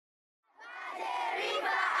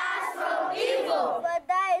evil. For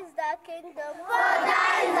thine is the kingdom. For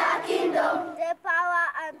thine is the kingdom. The power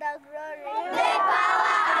and the glory. The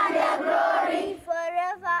power and the glory.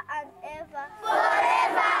 Forever and ever.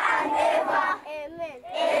 Forever and ever. Amen.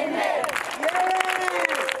 Amen.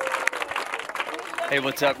 Hey,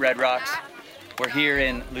 what's up, Red Rocks? We're here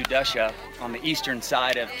in Ludusha on the eastern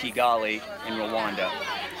side of Kigali in Rwanda,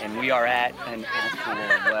 and we are at an actual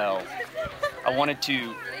well. I wanted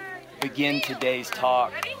to begin today's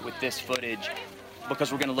talk with this footage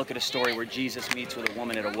because we're going to look at a story where Jesus meets with a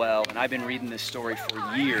woman at a well, and I've been reading this story for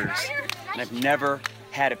years, and I've never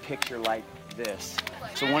had a picture like this.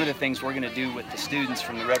 So one of the things we're going to do with the students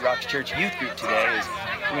from the Red Rocks Church Youth Group today is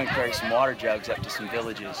we're going to carry some water jugs up to some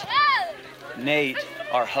villages. Nate,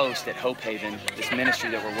 our host at Hope Haven, this ministry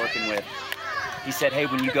that we're working with, he said, hey,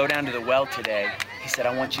 when you go down to the well today, he said,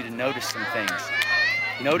 I want you to notice some things.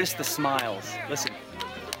 Notice the smiles. Listen,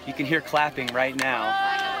 you can hear clapping right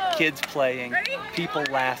now, kids playing, people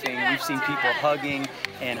laughing. We've seen people hugging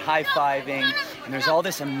and high-fiving, and there's all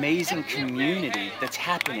this amazing community that's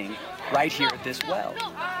happening right here at this well.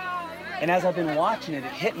 And as I've been watching it,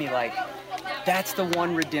 it hit me like, that's the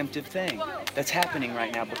one redemptive thing that's happening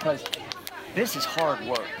right now, because this is hard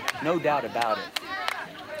work, no doubt about it.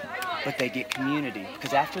 But they get community,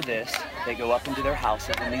 because after this, they go up into their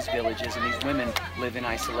houses in these villages, and these women live in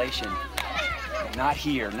isolation. Not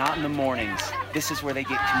here, not in the mornings. This is where they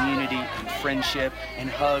get community and friendship and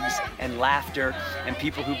hugs and laughter and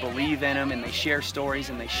people who believe in them, and they share stories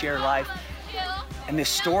and they share life. And this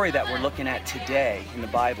story that we're looking at today in the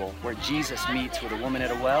Bible, where Jesus meets with a woman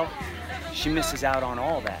at a well, she misses out on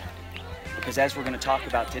all that. Because as we're going to talk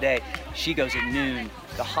about today, she goes at noon,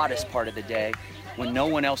 the hottest part of the day, when no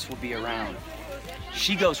one else will be around.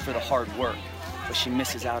 She goes for the hard work, but she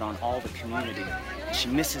misses out on all the community. And she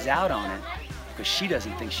misses out on it because she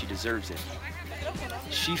doesn't think she deserves it.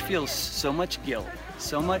 She feels so much guilt,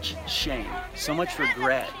 so much shame, so much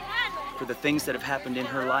regret for the things that have happened in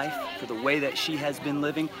her life, for the way that she has been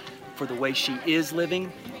living, for the way she is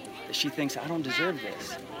living, that she thinks, I don't deserve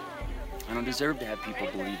this. I don't deserve to have people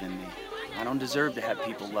believe in me. I don't deserve to have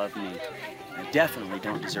people love me. I definitely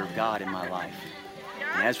don't deserve God in my life.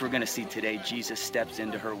 And as we're going to see today, Jesus steps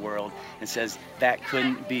into her world and says that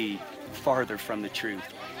couldn't be farther from the truth.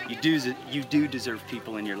 You do deserve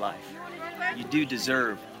people in your life. You do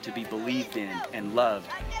deserve to be believed in and loved,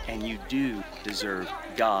 and you do deserve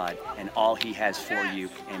God and all He has for you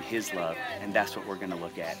and His love. And that's what we're going to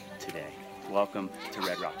look at today. Welcome to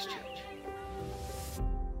Red Rocks Church.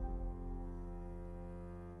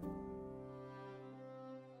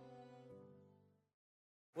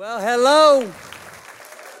 Well, hello.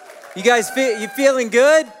 You guys feeling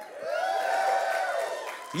good?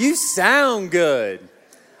 You sound good.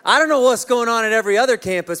 I don't know what's going on at every other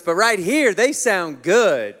campus, but right here, they sound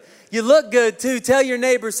good. You look good too. Tell your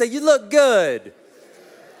neighbor, say, you look good.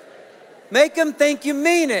 Make them think you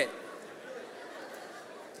mean it.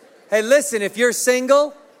 Hey, listen, if you're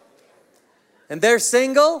single and they're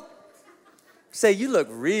single, say, you look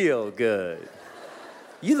real good.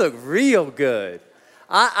 You look real good.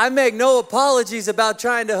 I make no apologies about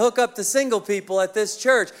trying to hook up the single people at this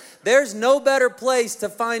church. There's no better place to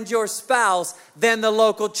find your spouse than the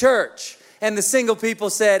local church. And the single people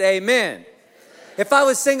said, amen. If I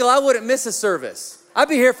was single, I wouldn't miss a service. I'd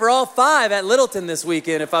be here for all 5 at Littleton this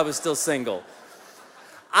weekend if I was still single.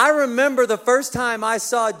 I remember the first time I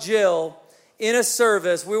saw Jill in a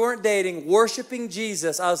service, we weren't dating, worshiping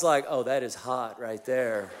Jesus. I was like, oh, that is hot right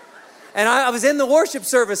there. And I was in the worship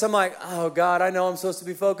service. I'm like, oh, God, I know I'm supposed to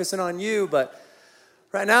be focusing on you, but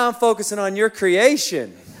right now I'm focusing on your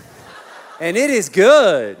creation. And it is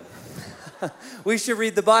good. We should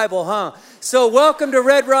read the Bible, huh? So welcome to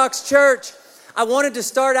Red Rocks Church. I wanted to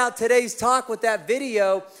start out today's talk with that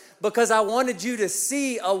video because I wanted you to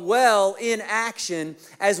see a well in action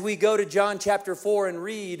as we go to John chapter 4 and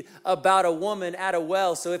read about a woman at a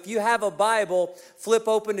well. So if you have a Bible, flip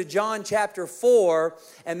open to John chapter 4,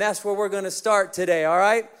 and that's where we're going to start today, all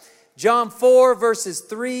right? John 4, verses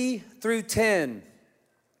 3 through 10.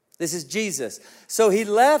 This is Jesus. So he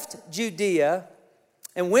left Judea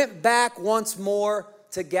and went back once more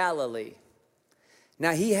to Galilee.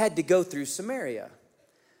 Now he had to go through Samaria.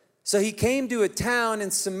 So he came to a town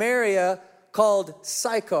in Samaria called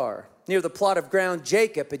Sychar, near the plot of ground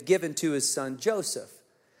Jacob had given to his son Joseph.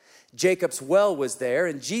 Jacob's well was there,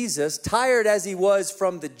 and Jesus, tired as he was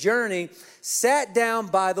from the journey, sat down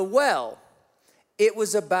by the well. It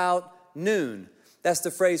was about noon. That's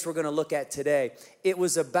the phrase we're going to look at today. It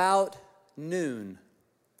was about noon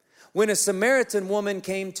when a Samaritan woman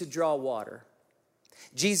came to draw water.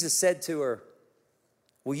 Jesus said to her,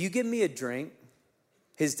 will you give me a drink?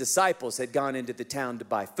 His disciples had gone into the town to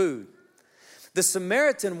buy food. The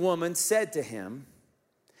Samaritan woman said to him,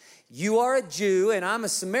 "You are a Jew and I'm a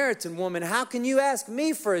Samaritan woman. How can you ask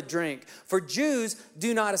me for a drink? For Jews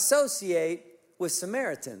do not associate with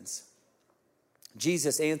Samaritans."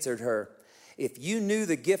 Jesus answered her, "If you knew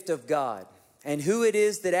the gift of God and who it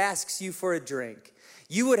is that asks you for a drink,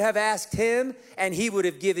 you would have asked him and he would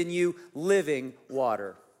have given you living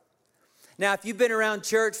water." Now, if you've been around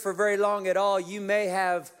church for very long at all, you may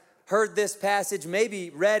have heard this passage, maybe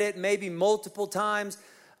read it, maybe multiple times.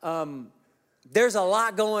 There's a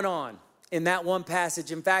lot going on in that one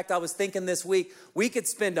passage. In fact, I was thinking this week, we could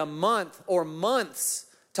spend a month or months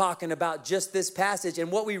talking about just this passage.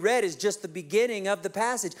 And what we read is just the beginning of the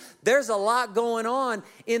passage. There's a lot going on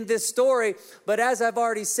in this story. But as I've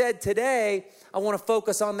already said today, I want to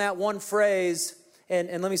focus on that one phrase.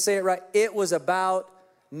 And let me say it right. It was about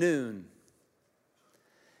noon.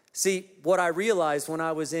 See, what I realized when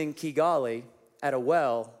I was in Kigali at a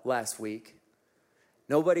well last week,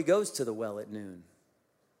 nobody goes to the well at noon.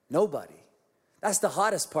 Nobody. That's the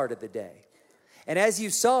hottest part of the day. And as you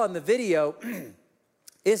saw in the video,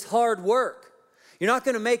 it's hard work. You're not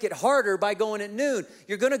going to make it harder by going at noon.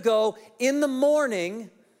 You're going to go in the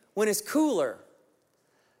morning when it's cooler.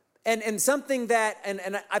 And something that,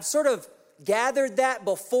 and I've sort of gathered that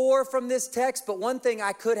before from this text, but one thing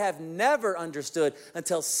I could have never understood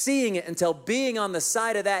until seeing it, until being on the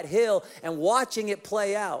side of that hill and watching it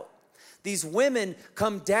play out. These women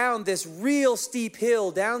come down this real steep hill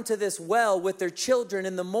down to this well with their children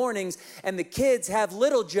in the mornings, and the kids have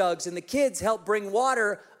little jugs, and the kids help bring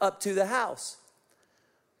water up to the house.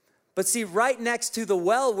 But see, right next to the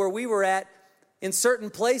well where we were at, in certain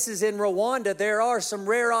places in Rwanda, there are some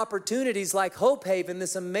rare opportunities like Hope Haven,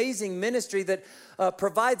 this amazing ministry that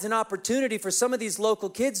provides an opportunity for some of these local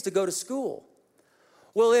kids to go to school.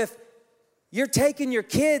 Well, if you're taking your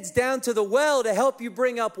kids down to the well to help you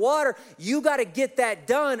bring up water, you got to get that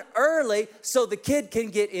done early so the kid can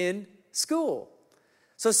get in school.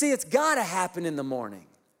 So see, it's got to happen in the morning.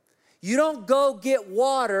 You don't go get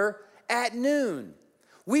water at noon.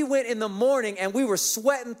 We went in the morning and we were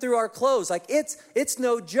sweating through our clothes. Like it's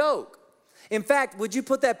no joke. In fact, would you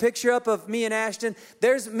put that picture up of me and Ashton?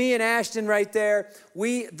 There's me and Ashton right there.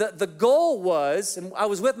 The goal was, and I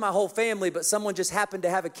was with my whole family, but someone just happened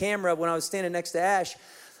to have a camera when I was standing next to Ash.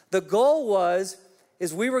 The goal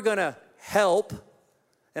is we were going to help,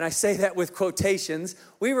 and I say that with quotations,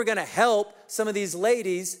 we were going to help some of these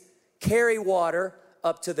ladies carry water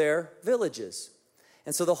up to their villages.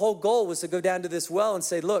 And so the whole goal was to go down to this well and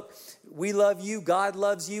say, look, we love you. God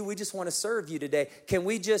loves you. We just want to serve you today. Can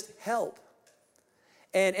we just help?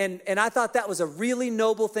 And I thought that was a really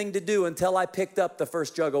noble thing to do until I picked up the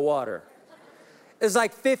first jug of water. It was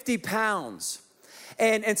like 50 pounds.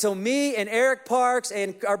 And so me and Eric Parks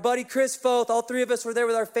and our buddy Chris Foth, all three of us were there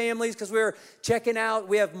with our families because we were checking out.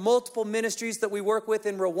 We have multiple ministries that we work with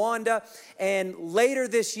in Rwanda. And later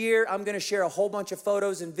this year, I'm going to share a whole bunch of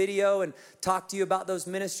photos and video and talk to you about those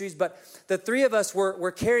ministries. But the three of us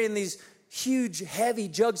were carrying these huge, heavy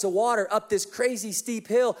jugs of water up this crazy steep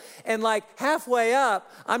hill. And like halfway up,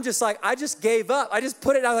 I'm just like, I just gave up. I just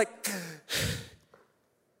put it out like...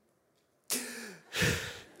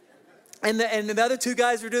 And the other two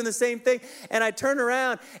guys were doing the same thing. And I turned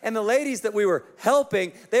around, and the ladies that we were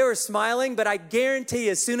helping, they were smiling. But I guarantee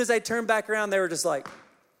as soon as I turned back around, they were just like,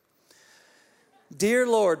 "Dear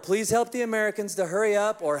Lord, please help the Americans to hurry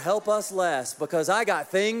up or help us less because I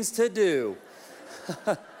got things to do."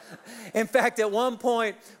 In fact, at one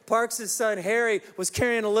point, Parks' son, Harry, was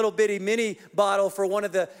carrying a little bitty mini bottle for one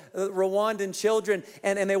of the Rwandan children,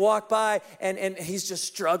 and they walked by, and he's just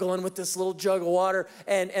struggling with this little jug of water,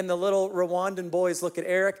 and the little Rwandan boys look at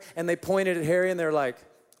Eric, and they pointed at Harry, and they're like,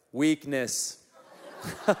 "Weakness."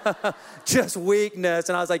 Just weakness.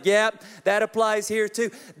 And I was like, yep, that applies here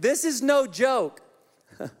too. This is no joke.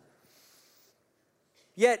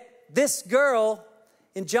 Yet this girl...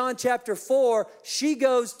 in John chapter 4, she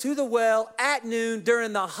goes to the well at noon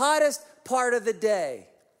during the hottest part of the day.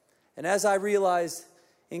 And as I realized,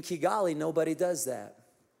 in Kigali, nobody does that.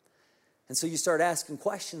 And so you start asking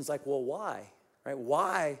questions like, well, why? Right?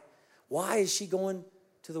 Why is she going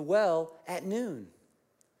to the well at noon?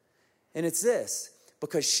 And it's this,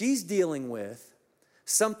 because she's dealing with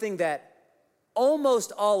something that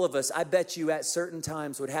almost all of us, I bet you at certain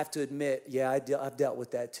times would have to admit, yeah, I've dealt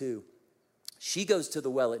with that too. She goes to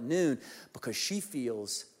the well at noon because she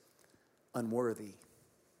feels unworthy.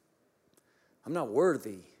 I'm not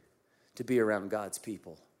worthy to be around God's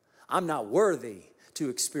people. I'm not worthy to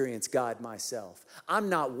experience God myself. I'm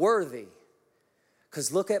not worthy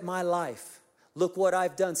because look at my life. Look what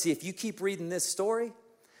I've done. See, if you keep reading this story,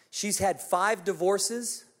 She's had 5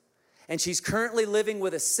 divorces, and she's currently living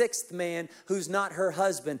with a 6th man who's not her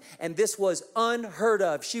husband. And this was unheard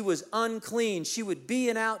of. She was unclean. She would be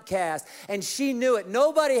an outcast. And she knew it.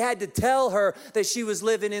 Nobody had to tell her that she was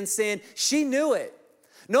living in sin. She knew it.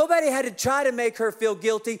 Nobody had to try to make her feel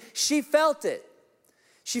guilty. She felt it.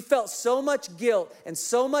 She felt so much guilt and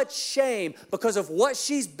so much shame because of what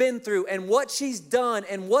she's been through and what she's done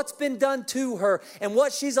and what's been done to her and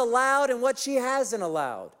what she's allowed and what she hasn't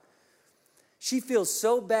allowed. She feels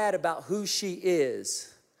so bad about who she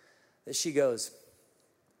is that she goes,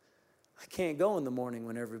 I can't go in the morning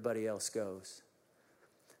when everybody else goes.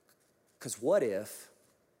 Because what if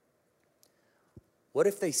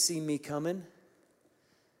they see me coming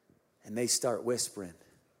and they start whispering,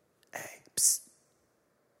 hey, psst,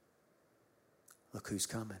 look who's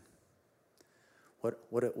coming.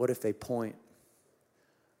 What if they point?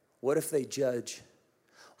 What if they judge?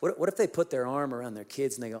 What if they put their arm around their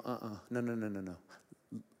kids and they go, no.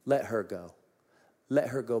 Let her go. Let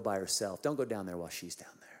her go by herself. Don't go down there while she's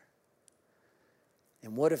down there.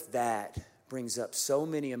 And what if that brings up so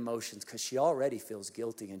many emotions because she already feels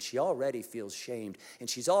guilty and she already feels shamed and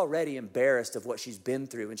she's already embarrassed of what she's been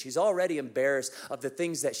through and she's already embarrassed of the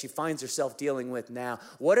things that she finds herself dealing with now.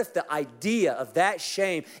 What if the idea of that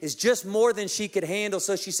shame is just more than she could handle?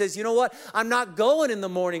 So she says, you know what? I'm not going in the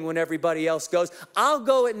morning when everybody else goes. I'll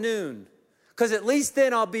go at noon because at least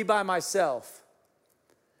then I'll be by myself.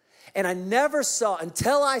 And I never saw,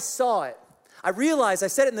 until I saw it, I realized, I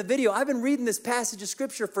said it in the video, I've been reading this passage of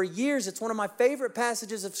Scripture for years. It's one of my favorite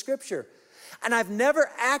passages of Scripture. And I've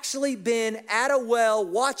never actually been at a well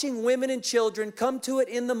watching women and children come to it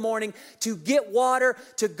in the morning to get water,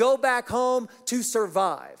 to go back home, to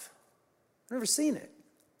survive. I've never seen it.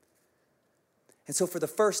 And so for the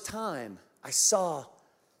first time, I saw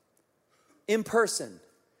in person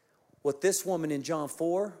what this woman in John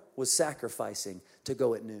 4 was sacrificing to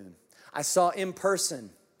go at noon. I saw in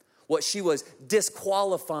person what she was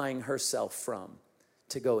disqualifying herself from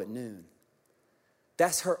to go at noon.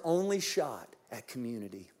 That's her only shot at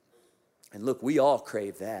community. And look, we all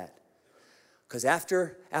crave that. Because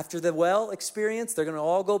after the well experience, they're going to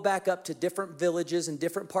all go back up to different villages and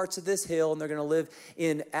different parts of this hill, and they're going to live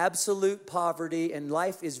in absolute poverty, and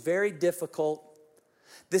life is very difficult.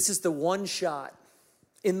 This is the one shot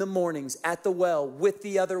in the mornings at the well with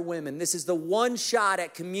the other women. This is the one shot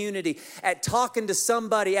at community, at talking to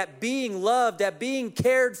somebody, at being loved, at being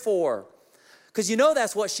cared for. Because you know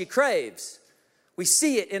that's what she craves. We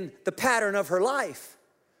see it in the pattern of her life.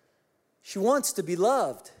 She wants to be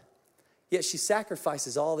loved, yet she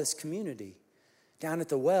sacrifices all this community. Down at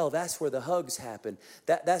the well, that's where the hugs happen.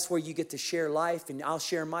 That's where you get to share life, and I'll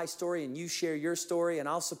share my story, and you share your story, and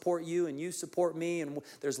I'll support you, and you support me, and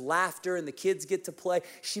there's laughter, and the kids get to play.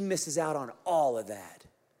 She misses out on all of that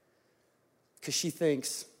because she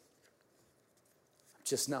thinks, I'm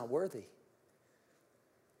just not worthy.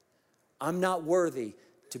 I'm not worthy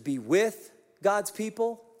to be with God's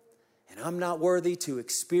people, and I'm not worthy to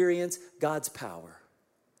experience God's power.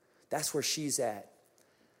 That's where she's at.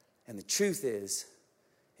 And the truth is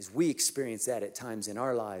we experience that at times in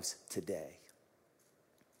our lives today.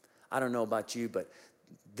 I don't know about you, but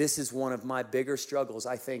this is one of my bigger struggles,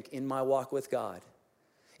 I think, in my walk with God,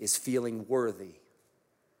 is feeling worthy.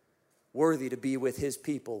 Worthy to be with His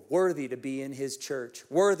people, worthy to be in His church,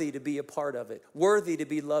 worthy to be a part of it, worthy to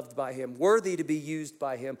be loved by Him, worthy to be used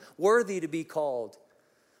by Him, worthy to be called.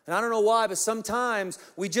 And I don't know why, but sometimes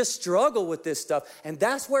we just struggle with this stuff, and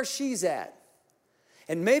that's where she's at.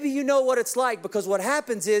 And maybe you know what it's like, because what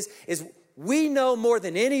happens is we know more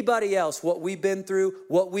than anybody else what we've been through,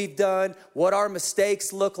 what we've done, what our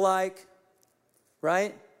mistakes look like,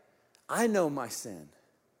 right? I know my sin.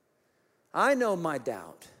 I know my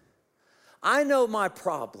doubt. I know my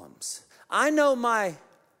problems. I know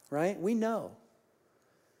right? We know.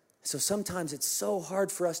 So sometimes it's so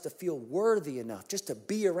hard for us to feel worthy enough just to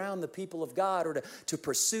be around the people of God, or to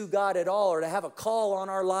pursue God at all, or to have a call on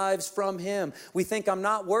our lives from Him. We think I'm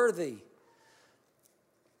not worthy.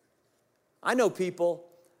 I know people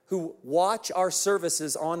who watch our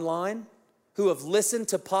services online, who have listened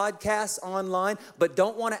to podcasts online, but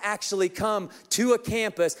don't want to actually come to a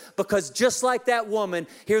campus because just like that woman,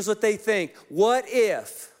 here's what they think. What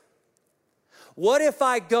if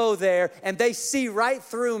I go there and they see right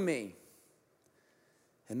through me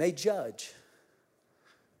and they judge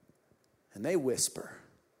and they whisper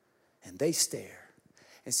and they stare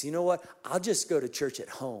and say, you know what? I'll just go to church at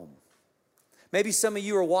home Maybe some of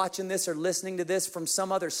you are watching this or listening to this from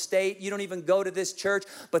some other state. You don't even go to this church,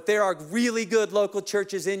 but there are really good local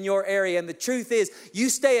churches in your area. And the truth is, you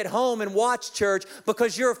stay at home and watch church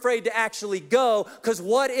because you're afraid to actually go, because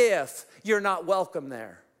what if you're not welcome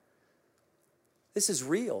there? This is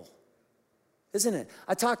real, isn't it?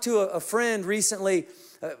 I talked to a friend recently.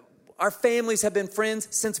 Our families have been friends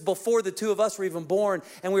since before the two of us were even born.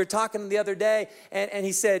 And we were talking the other day, and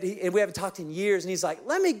he said, and we haven't talked in years, and he's like,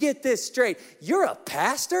 let me get this straight. You're a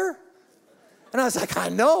pastor? And I was like, I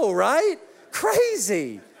know, right?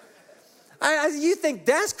 Crazy. You think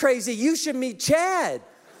that's crazy? You should meet Chad.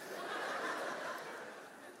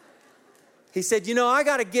 He said, I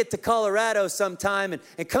got to get to Colorado sometime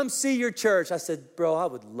and come see your church. I said, bro, I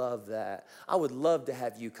would love that. I would love to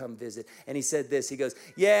have you come visit. And he said this, he goes,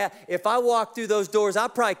 yeah, if I walk through those doors, I'll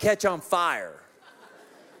probably catch on fire.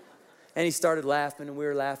 And he started laughing, and we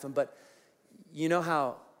were laughing. But you know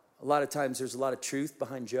how a lot of times there's a lot of truth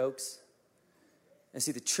behind jokes? And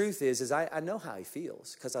see, the truth is I know how he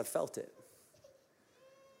feels because I've felt it.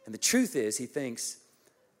 And the truth is, he thinks,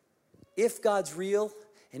 if God's real,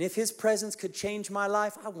 and if his presence could change my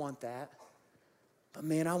life, I want that. But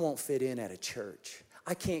man, I won't fit in at a church.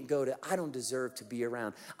 I don't deserve to be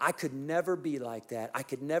around. I could never be like that. I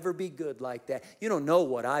could never be good like that. You don't know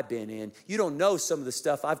what I've been in. You don't know some of the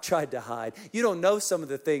stuff I've tried to hide. You don't know some of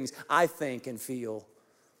the things I think and feel.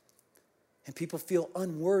 And people feel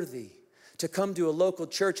unworthy to come to a local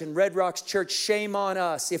church. And Red Rocks Church, shame on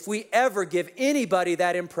us if we ever give anybody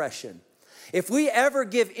that impression. If we ever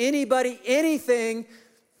give anybody anything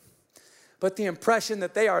but the impression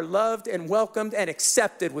that they are loved and welcomed and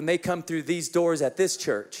accepted when they come through these doors at this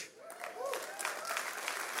church.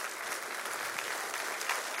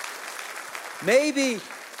 Maybe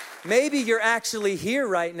you're actually here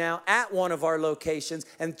right now at one of our locations,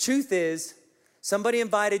 and the truth is, somebody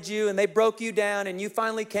invited you and they broke you down and you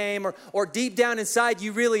finally came, or deep down inside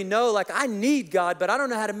you really know, like, I need God, but I don't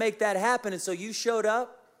know how to make that happen, and so you showed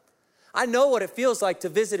up. I know what it feels like to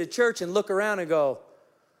visit a church and look around and go,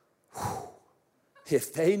 whew,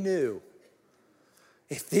 if they knew,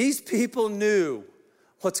 if these people knew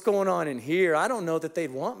what's going on in here, I don't know that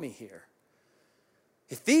they'd want me here.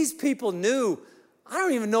 If these people knew, I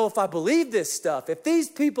don't even know if I believe this stuff. If these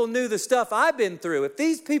people knew the stuff I've been through, if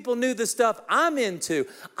these people knew the stuff I'm into,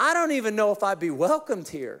 I don't even know if I'd be welcomed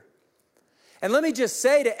here. And let me just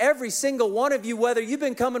say to every single one of you, whether you've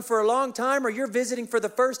been coming for a long time or you're visiting for the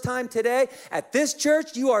first time today, at this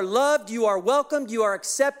church, you are loved, you are welcomed, you are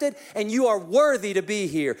accepted, and you are worthy to be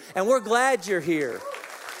here. And we're glad you're here.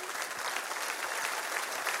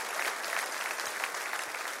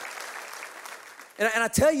 And I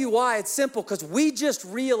tell you why, it's simple, because we just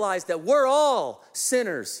realized that we're all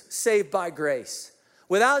sinners saved by grace.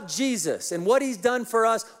 Without Jesus and what he's done for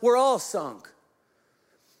us, we're all sunk.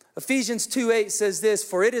 Ephesians 2:8 says this,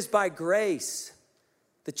 for it is by grace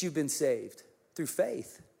that you've been saved through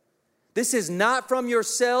faith. This is not from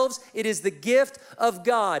yourselves, it is the gift of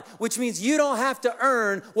God, which means you don't have to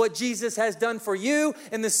earn what Jesus has done for you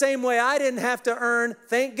in the same way I didn't have to earn,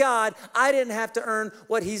 thank God, I didn't have to earn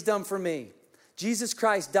what he's done for me. Jesus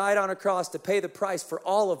Christ died on a cross to pay the price for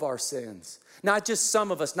all of our sins, not just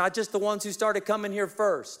some of us, not just the ones who started coming here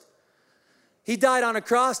first. He died on a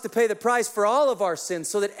cross to pay the price for all of our sins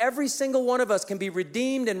so that every single one of us can be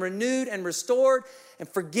redeemed and renewed and restored and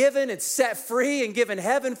forgiven and set free and given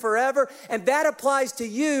heaven forever. And that applies to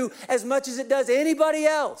you as much as it does anybody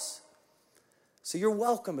else. So you're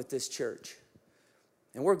welcome at this church.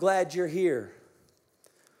 And we're glad you're here.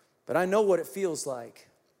 But I know what it feels like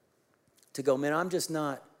to go, man, I'm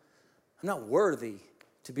not worthy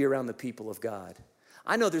to be around the people of God.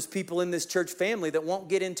 I know there's people in this church family that won't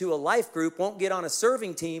get into a life group, won't get on a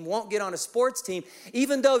serving team, won't get on a sports team,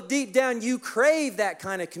 even though deep down you crave that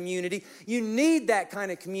kind of community. You need that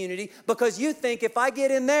kind of community because you think if I get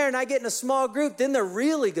in there and I get in a small group, then they're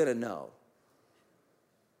really going to know.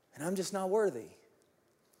 And I'm just not worthy.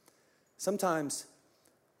 Sometimes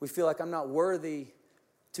we feel like I'm not worthy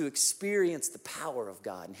to experience the power of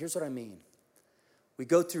God. And here's what I mean. We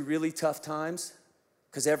go through really tough times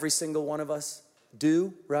because every single one of us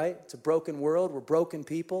do, right? It's a broken world. We're broken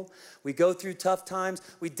people. We go through tough times.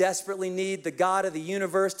 We desperately need the God of the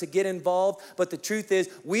universe to get involved. But the truth is,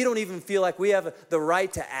 we don't even feel like we have the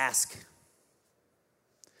right to ask.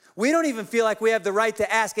 We don't even feel like we have the right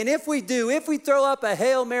to ask. And if we do, if we throw up a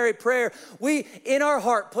Hail Mary prayer, we, in our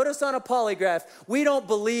heart, put us on a polygraph, we don't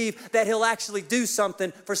believe that he'll actually do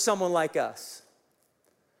something for someone like us.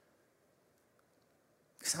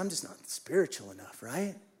 Because I'm just not spiritual enough,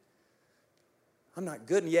 right? I'm not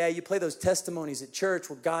good. And yeah, you play those testimonies at church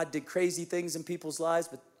where God did crazy things in people's lives,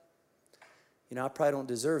 but I probably don't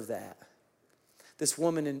deserve that. This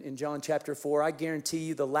woman in John chapter 4, I guarantee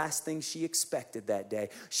you the last thing she expected that day.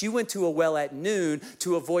 She went to a well at noon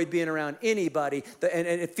to avoid being around anybody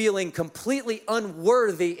and feeling completely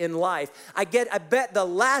unworthy in life. I bet the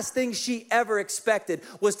last thing she ever expected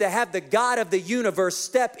was to have the God of the universe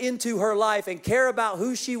step into her life and care about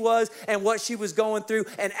who she was and what she was going through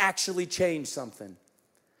and actually change something.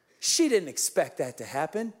 She didn't expect that to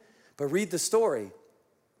happen, but read the story.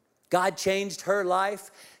 God changed her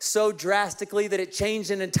life so drastically that it changed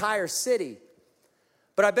an entire city.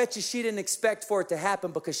 But I bet you she didn't expect for it to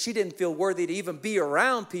happen because she didn't feel worthy to even be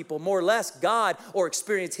around people, more or less God, or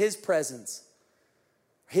experience His presence,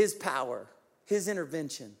 His power, His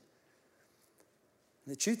intervention.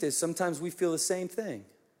 And the truth is, sometimes we feel the same thing.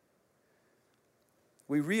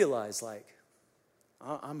 We realize,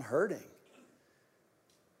 I'm hurting.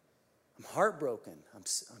 I'm heartbroken. I'm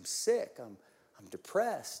sick. I'm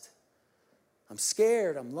depressed. I'm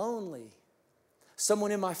scared. I'm lonely.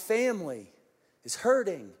 Someone in my family is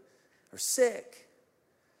hurting or sick.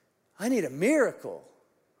 I need a miracle.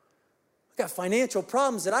 I got financial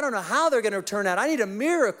problems that I don't know how they're going to turn out. I need a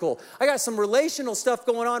miracle. I got some relational stuff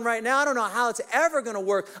going on right now. I don't know how it's ever going to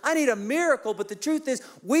work. I need a miracle. But the truth is,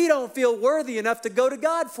 we don't feel worthy enough to go to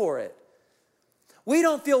God for it. We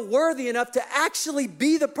don't feel worthy enough to actually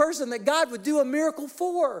be the person that God would do a miracle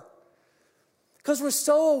for. Because we're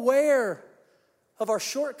so aware of our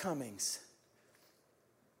shortcomings.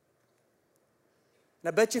 And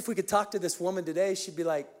I bet you if we could talk to this woman today, she'd be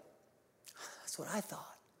like, that's what I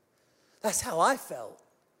thought. That's how I felt.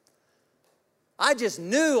 I just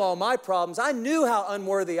knew all my problems. I knew how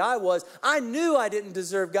unworthy I was. I knew I didn't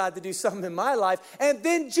deserve God to do something in my life. And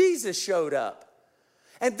then Jesus showed up.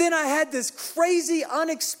 And then I had this crazy,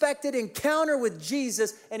 unexpected encounter with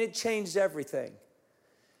Jesus, and it changed everything.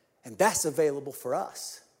 And that's available for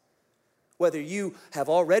us. Whether you have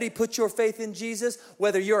already put your faith in Jesus,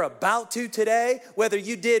 whether you're about to today, whether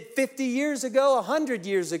you did 50 years ago, 100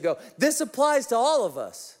 years ago, this applies to all of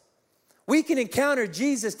us. We can encounter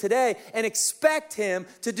Jesus today and expect Him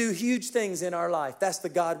to do huge things in our life. That's the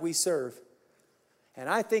God we serve. And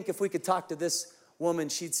I think if we could talk to this woman,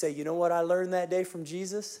 she'd say, you know what I learned that day from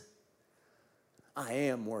Jesus? I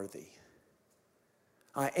am worthy.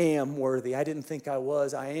 I am worthy. I didn't think I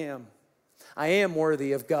was. I am. I am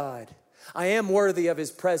worthy of God. I am worthy of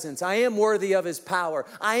His presence. I am worthy of His power.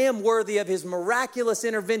 I am worthy of His miraculous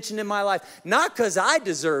intervention in my life. Not because I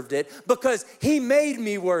deserved it, because He made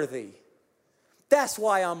me worthy. That's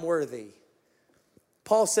why I'm worthy.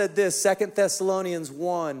 Paul said this, 2 Thessalonians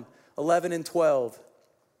 1, 11 and 12.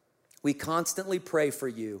 We constantly pray for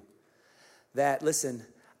you that, listen,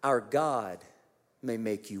 our God may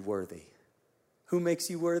make you worthy. Who makes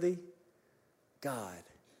you worthy? God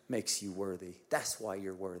makes you worthy. That's why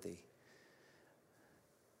you're worthy.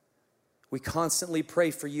 We constantly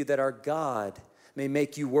pray for you that our God may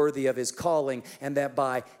make you worthy of His calling, and that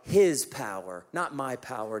by His power, not my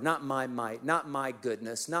power, not my might, not my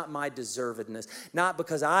goodness, not my deservedness, not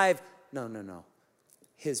because no.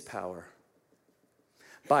 His power.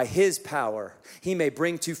 By His power, He may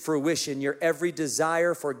bring to fruition your every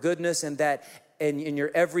desire for goodness and in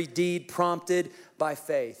your every deed prompted by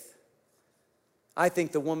faith. I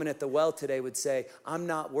think the woman at the well today would say, I'm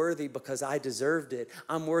not worthy because I deserved it.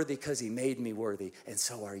 I'm worthy because He made me worthy, and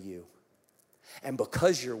so are you. And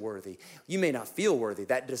because you're worthy, you may not feel worthy.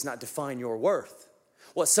 That does not define your worth.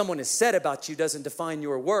 What someone has said about you doesn't define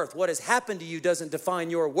your worth. What has happened to you doesn't define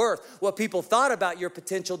your worth. What people thought about your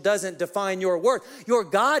potential doesn't define your worth. Your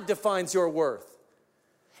God defines your worth.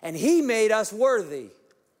 And He made us worthy.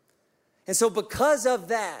 And so because of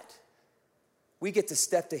that, we get to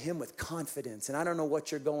step to Him with confidence. And I don't know what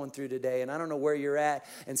you're going through today, and I don't know where you're at.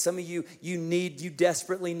 And some of you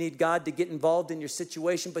desperately need God to get involved in your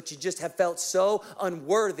situation, but you just have felt so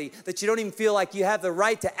unworthy that you don't even feel like you have the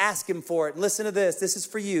right to ask Him for it. And listen to this. This is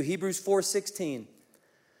for you. Hebrews 4:16.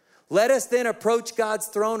 Let us then approach God's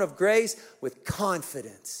throne of grace with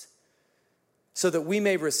confidence, so that we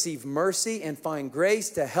may receive mercy and find grace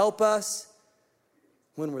to help us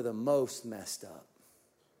when we're the most messed up,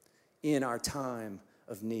 in our time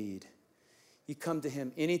of need. You come to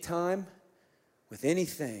Him anytime, with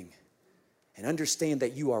anything, and understand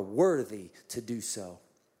that you are worthy to do so.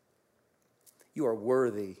 You are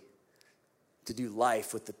worthy to do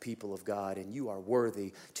life with the people of God, and you are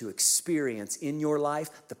worthy to experience in your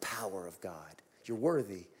life the power of God. You're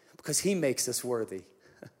worthy because He makes us worthy.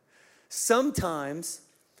 Sometimes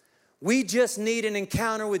We just need an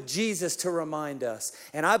encounter with Jesus to remind us.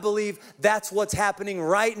 And I believe that's what's happening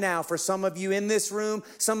right now for some of you in this room,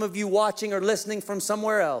 some of you watching or listening from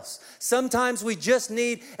somewhere else. Sometimes we just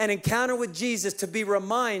need an encounter with Jesus to be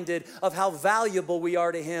reminded of how valuable we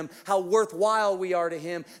are to him, how worthwhile we are to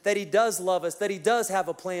him, that he does love us, that he does have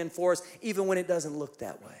a plan for us, even when it doesn't look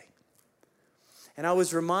that way. And I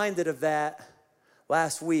was reminded of that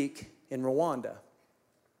last week in Rwanda.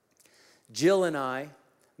 Jill and I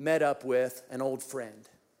met up with an old friend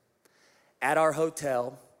at our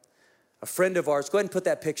hotel, a friend of ours. Go ahead and put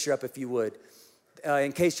that picture up if you would.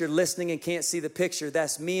 In case you're listening and can't see the picture,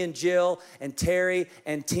 that's me and Jill and Terry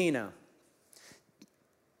and Tina.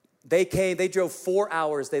 They drove 4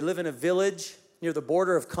 hours. They live in a village near the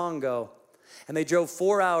border of Congo. And they drove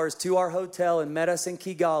 4 hours to our hotel and met us in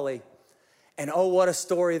Kigali. And oh, what a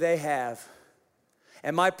story they have.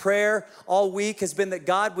 And my prayer all week has been that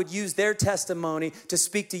God would use their testimony to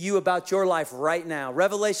speak to you about your life right now.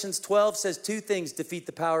 Revelations 12 says 2 things defeat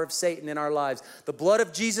the power of Satan in our lives: the blood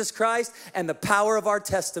of Jesus Christ and the power of our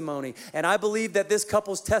testimony. And I believe that this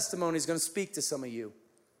couple's testimony is going to speak to some of you.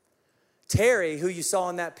 Terry, who you saw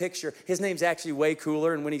in that picture, his name's actually way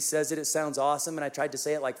cooler, and when he says it, it sounds awesome. And I tried to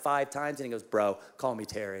say it like 5 times, and he goes, "Bro, call me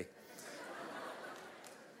Terry."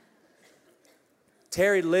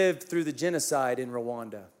 Terry lived through the genocide in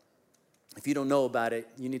Rwanda. If you don't know about it,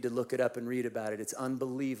 you need to look it up and read about it. It's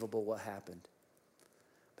unbelievable what happened.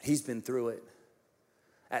 But he's been through it.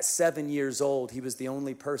 At 7 years old, he was the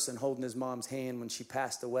only person holding his mom's hand when she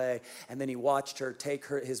passed away. And then he watched her take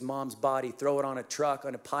his mom's body, throw it on a truck,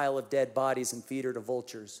 on a pile of dead bodies, and feed her to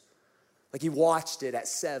vultures. Like, he watched it at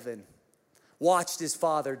 7. Watched his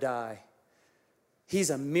father die. He's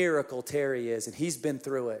a miracle, Terry is, and he's been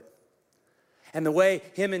through it. And the way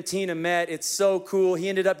him and Tina met, it's so cool. He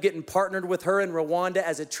ended up getting partnered with her in Rwanda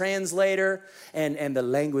as a translator, and the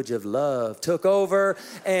language of love took over.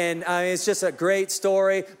 And it's just a great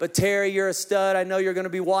story. But Terry, you're a stud. I know you're going to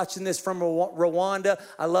be watching this from Rwanda.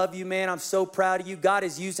 I love you, man. I'm so proud of you. God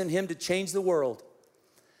is using him to change the world.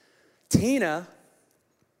 Tina,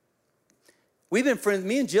 me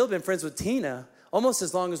and Jill have been friends with Tina almost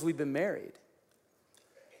as long as we've been married.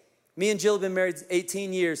 Me and Jill have been married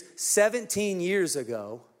 18 years. 17 years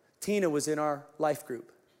ago, Tina was in our life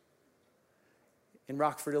group in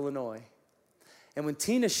Rockford, Illinois. And when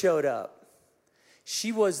Tina showed up,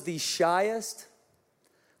 she was the shyest,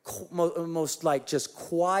 most like just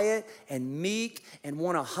quiet and meek and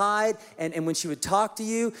want to hide. And when she would talk to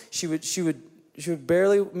you, she would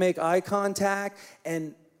barely make eye contact.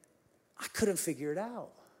 And I couldn't figure it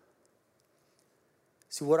out.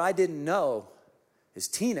 See, what I didn't know is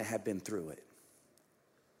Tina had been through it.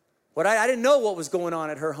 I didn't know what was going on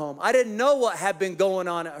at her home. I didn't know what had been going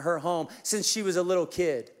on at her home since she was a little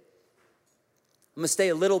kid. I'm going to stay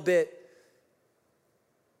a little bit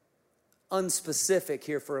unspecific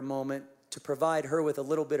here for a moment to provide her with a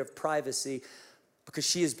little bit of privacy, because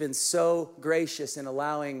she has been so gracious in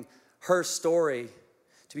allowing her story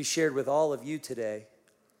to be shared with all of you today.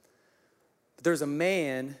 But there's a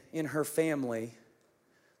man in her family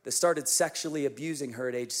that started sexually abusing her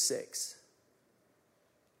at age 6.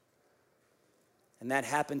 And that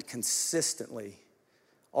happened consistently,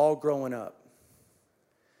 all growing up.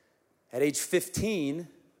 At age 15,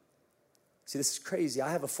 see, this is crazy.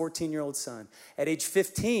 I have a 14-year-old son. At age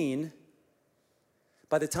 15,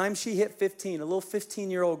 by the time she hit 15, a little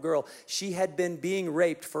 15-year-old girl, she had been being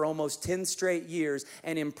raped for almost 10 straight years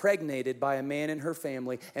and impregnated by a man in her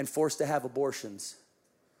family and forced to have abortions.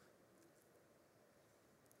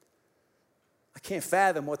 I can't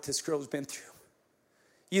fathom what this girl's been through.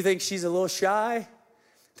 You think she's a little shy?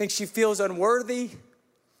 Think she feels unworthy?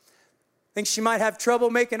 Think she might have trouble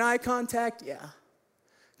making eye contact? Yeah.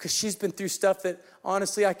 Because she's been through stuff that,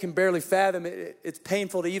 honestly, I can barely fathom. It's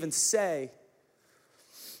painful to even say.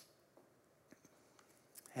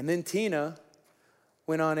 And then Tina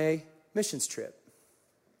went on a missions trip.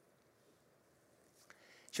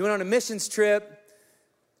 She went on a missions trip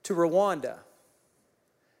to Rwanda.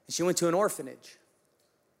 And she went to an orphanage.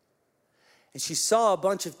 And she saw a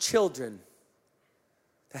bunch of children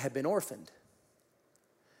that had been orphaned.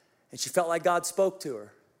 And she felt like God spoke to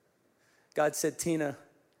her. God said, "Tina,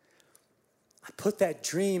 I put that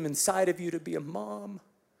dream inside of you to be a mom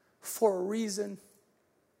for a reason.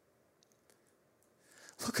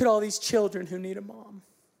 Look at all these children who need a mom."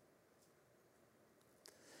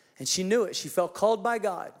 And she knew it. She felt called by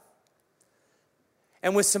God.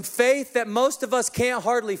 And with some faith that most of us can't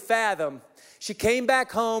hardly fathom, she came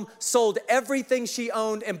back home, sold everything she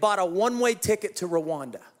owned, and bought a one-way ticket to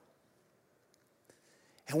Rwanda.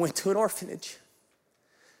 And went to an orphanage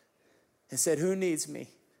and said, "Who needs me?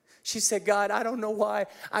 She said, God, I don't know why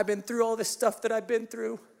I've been through all this stuff that I've been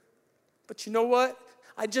through. But you know what?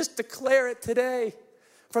 I just declare it today.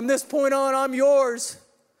 From this point on, I'm yours.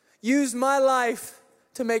 Use my life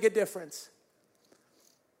to make a difference.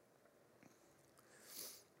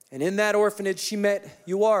 And in that orphanage, she met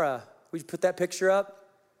Uwara. Would you put that picture up?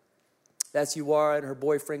 That's Uwara and her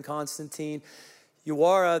boyfriend, Constantine.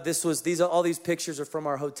 Uwara, all these pictures are from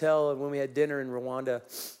our hotel and when we had dinner in Rwanda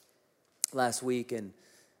last week. And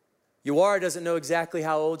Uwara doesn't know exactly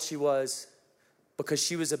how old she was because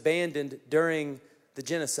she was abandoned during the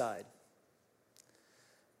genocide.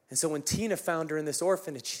 And so when Tina found her in this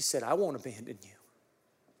orphanage, she said, I won't abandon you.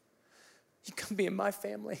 You come be in my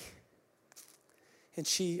family. And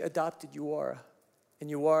she adopted Uwara. And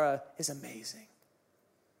Uwara is amazing.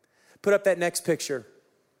 Put up that next picture.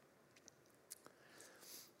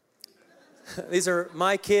 These are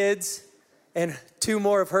my kids and two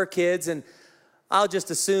more of her kids. And I'll just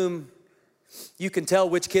assume you can tell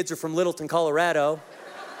which kids are from Littleton, Colorado.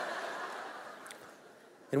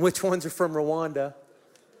 And which ones are from Rwanda.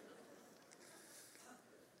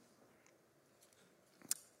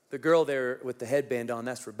 The girl there with the headband on,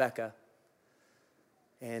 that's Rebecca.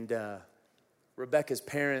 And Rebecca's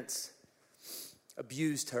parents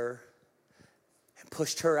abused her and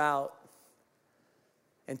pushed her out.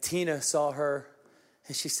 And Tina saw her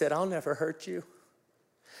and she said, I'll never hurt you.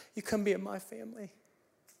 You come be in my family.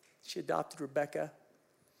 She adopted Rebecca.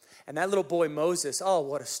 And that little boy, Moses, oh,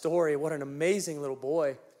 what a story. What an amazing little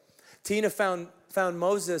boy. Tina found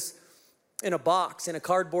Moses in a box, in a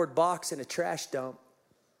cardboard box in a trash dump.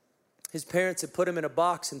 His parents had put him in a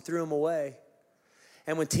box and threw him away.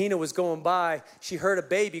 And when Tina was going by, she heard a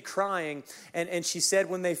baby crying. And she said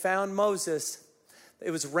when they found Moses,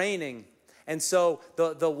 it was raining. And so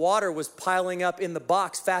the water was piling up in the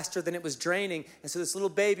box faster than it was draining. And so this little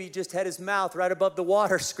baby just had his mouth right above the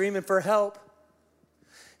water screaming for help.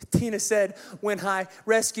 Tina said, when I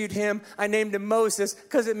rescued him, I named him Moses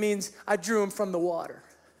because it means I drew him from the water.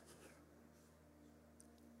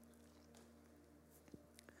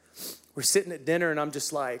 We're sitting at dinner and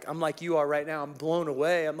I'm like you are right now. I'm blown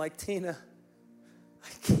away. I'm like, Tina, I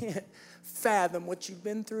can't fathom what you've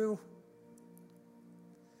been through.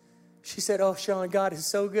 She said, oh, Shawn, God is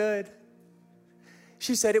so good.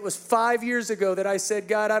 She said, it was 5 years ago that I said,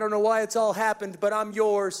 God, I don't know why it's all happened, but I'm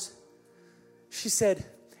yours. She said,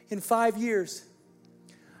 in 5 years,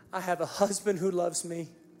 I have a husband who loves me.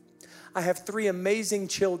 I have 3 amazing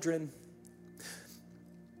children.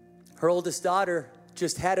 Her oldest daughter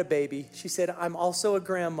just had a baby. She said, I'm also a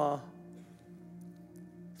grandma.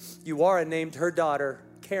 Uwara named her daughter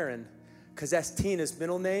Karen because that's Tina's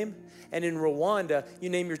middle name. And in Rwanda, you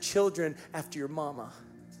name your children after your mama.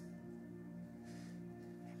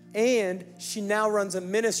 And she now runs a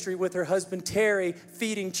ministry with her husband Terry,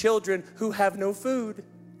 feeding children who have no food.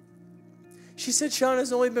 She said, Shawn,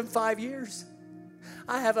 it's only been 5 years.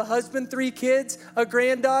 I have a husband, 3 kids, a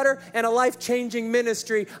granddaughter, and a life-changing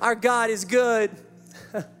ministry. Our God is good.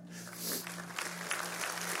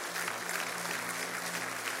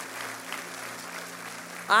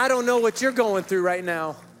 I don't know what you're going through right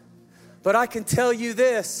now, but I can tell you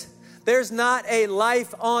this. There's not a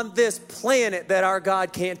life on this planet that our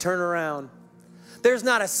God can't turn around. There's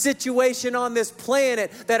not a situation on this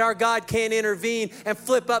planet that our God can't intervene and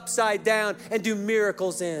flip upside down and do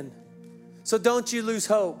miracles in. So don't you lose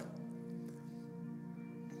hope.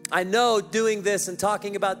 I know doing this and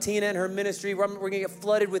talking about Tina and her ministry, we're going to get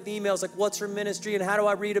flooded with emails like, what's her ministry and how do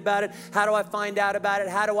I read about it? How do I find out about it?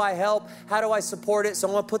 How do I help? How do I support it? So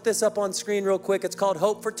I'm going to put this up on screen real quick. It's called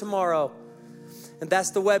Hope for Tomorrow. And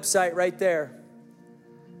that's the website right there.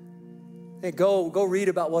 And go read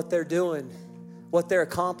about what they're doing, what they're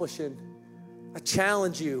accomplishing. I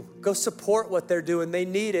challenge you, go support what they're doing. They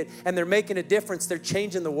need it, and they're making a difference. They're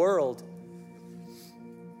changing the world.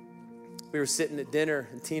 We were sitting at dinner,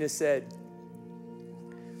 and Tina said,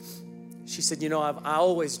 I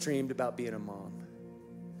always dreamed about being a mom.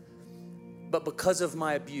 But because of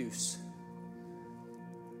my abuse,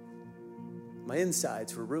 my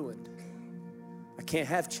insides were ruined. I can't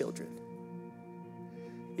have children.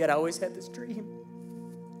 Yet I always had this dream.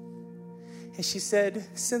 And she said,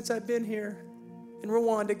 since I've been here in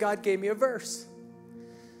Rwanda, God gave me a verse.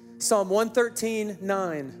 Psalm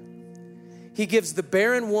 113:9. He gives the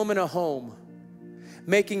barren woman a home,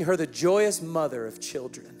 making her the joyous mother of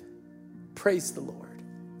children. Praise the Lord.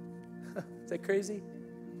 Is that crazy?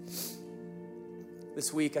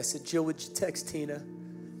 This week I said, Jill, would you text Tina?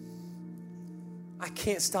 I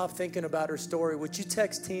can't stop thinking about her story. Would you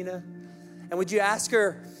text Tina And would you ask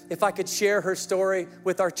her if I could share her story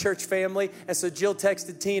with our church family? And so Jill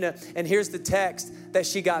texted Tina, and here's the text that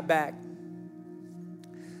she got back.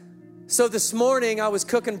 So this morning I was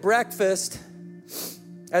cooking breakfast.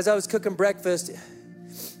 As I was cooking breakfast,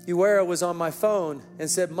 Uera was on my phone and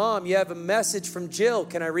said, Mom, you have a message from Jill.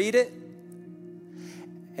 Can I read it?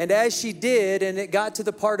 And as she did, and it got to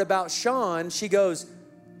the part about Shawn, she goes,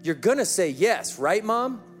 you're going to say yes, right,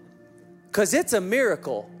 Mom? Because it's a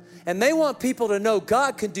miracle. And they want people to know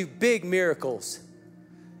God can do big miracles.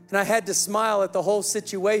 And I had to smile at the whole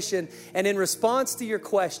situation. And in response to your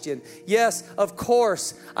question, yes, of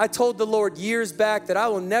course, I told the Lord years back that I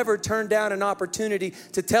will never turn down an opportunity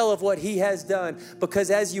to tell of what he has done.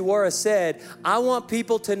 Because as Uera said, I want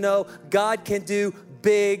people to know God can do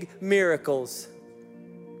big miracles.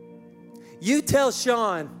 You tell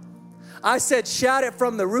Shawn, I said, shout it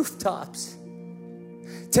from the rooftops.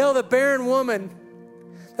 Tell the barren woman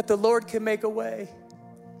that the Lord can make a way.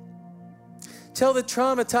 Tell the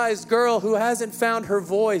traumatized girl who hasn't found her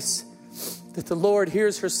voice that the Lord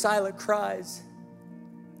hears her silent cries.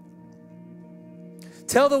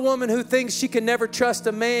 Tell the woman who thinks she can never trust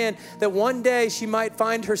a man that one day she might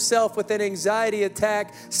find herself with an anxiety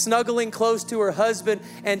attack, snuggling close to her husband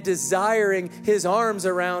and desiring his arms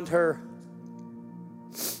around her.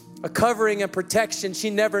 A covering and protection she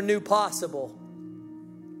never knew possible.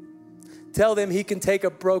 Tell them he can take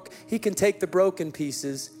the broken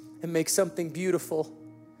pieces and make something beautiful.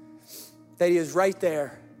 That he is right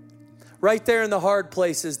there in the hard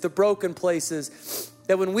places, the broken places.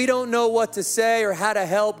 That when we don't know what to say or how to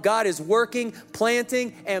help, God is working,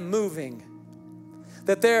 planting, and moving.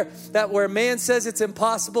 That where man says it's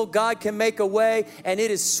impossible, God can make a way, and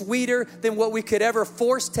it is sweeter than what we could ever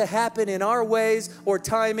force to happen in our ways or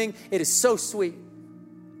timing. It is so sweet.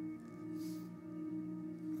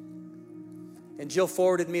 And Jill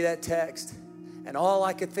forwarded me that text, and all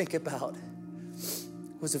I could think about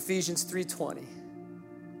was Ephesians 3:20.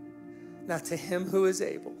 Now to him who is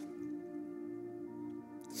able.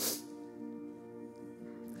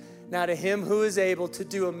 Now to him who is able to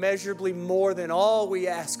do immeasurably more than all we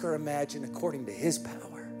ask or imagine according to his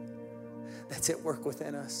power that's at work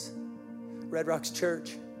within us. Red Rocks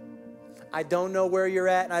Church, I don't know where you're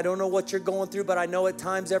at and I don't know what you're going through, but I know at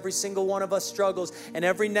times every single one of us struggles, and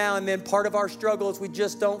every now and then part of our struggle is we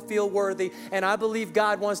just don't feel worthy. And I believe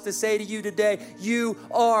God wants to say to you today, you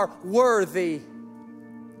are worthy.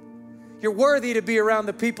 You're worthy to be around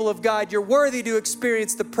the people of God. You're worthy to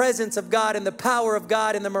experience the presence of God and the power of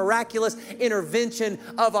God and the miraculous intervention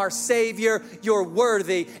of our Savior. You're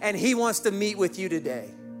worthy, and he wants to meet with you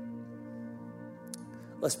today.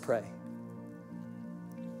 Let's pray.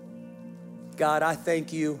 God, I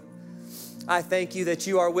thank you. I thank you that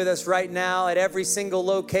you are with us right now at every single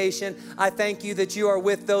location. I thank you that you are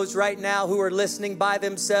with those right now who are listening by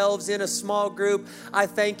themselves in a small group. I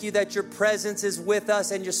thank you that your presence is with us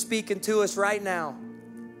and you're speaking to us right now.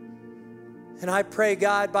 And I pray,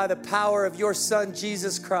 God, by the power of your Son,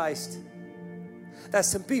 Jesus Christ, that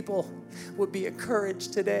some people would be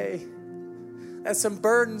encouraged today, that some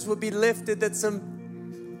burdens would be lifted, that some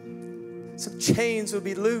chains would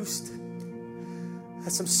be loosed, that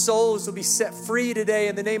some souls will be set free today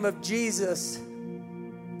in the name of Jesus.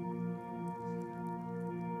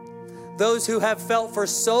 Those who have felt for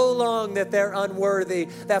so long that they're unworthy,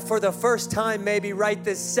 that for the first time, maybe right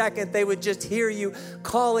this second, they would just hear you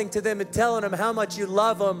calling to them and telling them how much you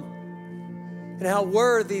love them and how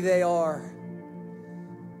worthy they are.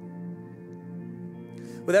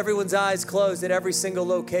 With everyone's eyes closed at every single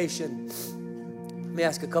location, let me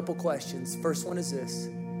ask a couple questions. First one is this.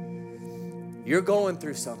 You're going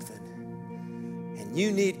through something and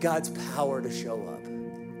you need God's power to show up.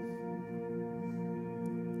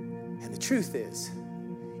 And the truth is,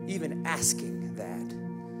 even asking that,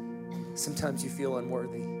 sometimes you feel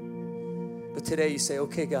unworthy. But today you say,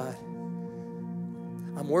 okay, God,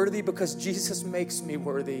 I'm worthy because Jesus makes me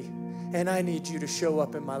worthy, and I need you to show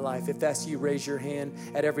up in my life. If that's you, raise your hand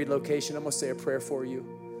at every location. I'm going to say a prayer for you.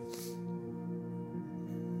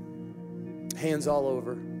 Hands all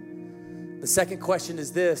over. The second question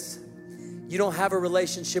is this. You don't have a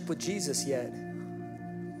relationship with Jesus yet.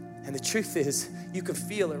 And the truth is, you can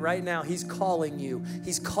feel it right now. He's calling you.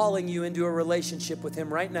 He's calling you into a relationship with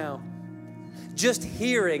him right now. Just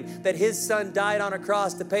hearing that his son died on a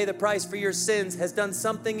cross to pay the price for your sins has done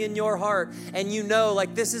something in your heart. And you know,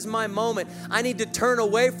 like, this is my moment. I need to turn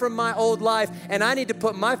away from my old life and I need to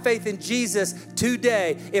put my faith in Jesus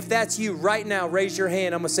today. If that's you right now, raise your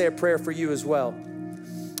hand. I'm going to say a prayer for you as well.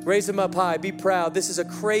 Raise them up high. Be proud. This is a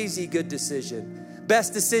crazy good decision.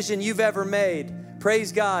 Best decision you've ever made.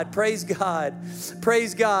 Praise God, praise God,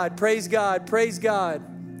 praise God, praise God, praise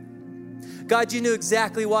God. God, you knew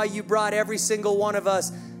exactly why you brought every single one of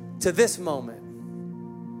us to this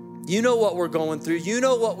moment. You know what we're going through. You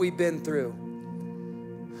know what we've been through.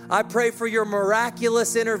 I pray for your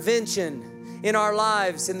miraculous intervention in our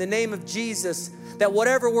lives in the name of Jesus, that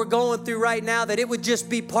whatever we're going through right now, that it would just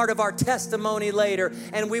be part of our testimony later,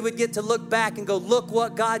 and we would get to look back and go, look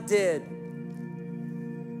what God did.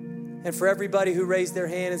 And for everybody who raised their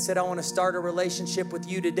hand and said, I want to start a relationship with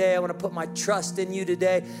you today, I want to put my trust in you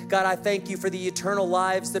today. God, I thank you for the eternal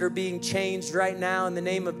lives that are being changed right now in the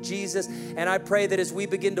name of Jesus. And I pray that as we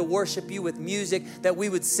begin to worship you with music, that we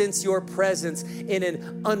would sense your presence in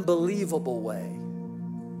an unbelievable way.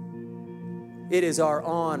 It is our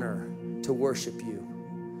honor to worship you.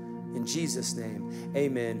 In Jesus' name,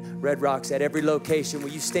 amen. Red Rocks at every location. Will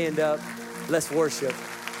you stand up? Let's worship.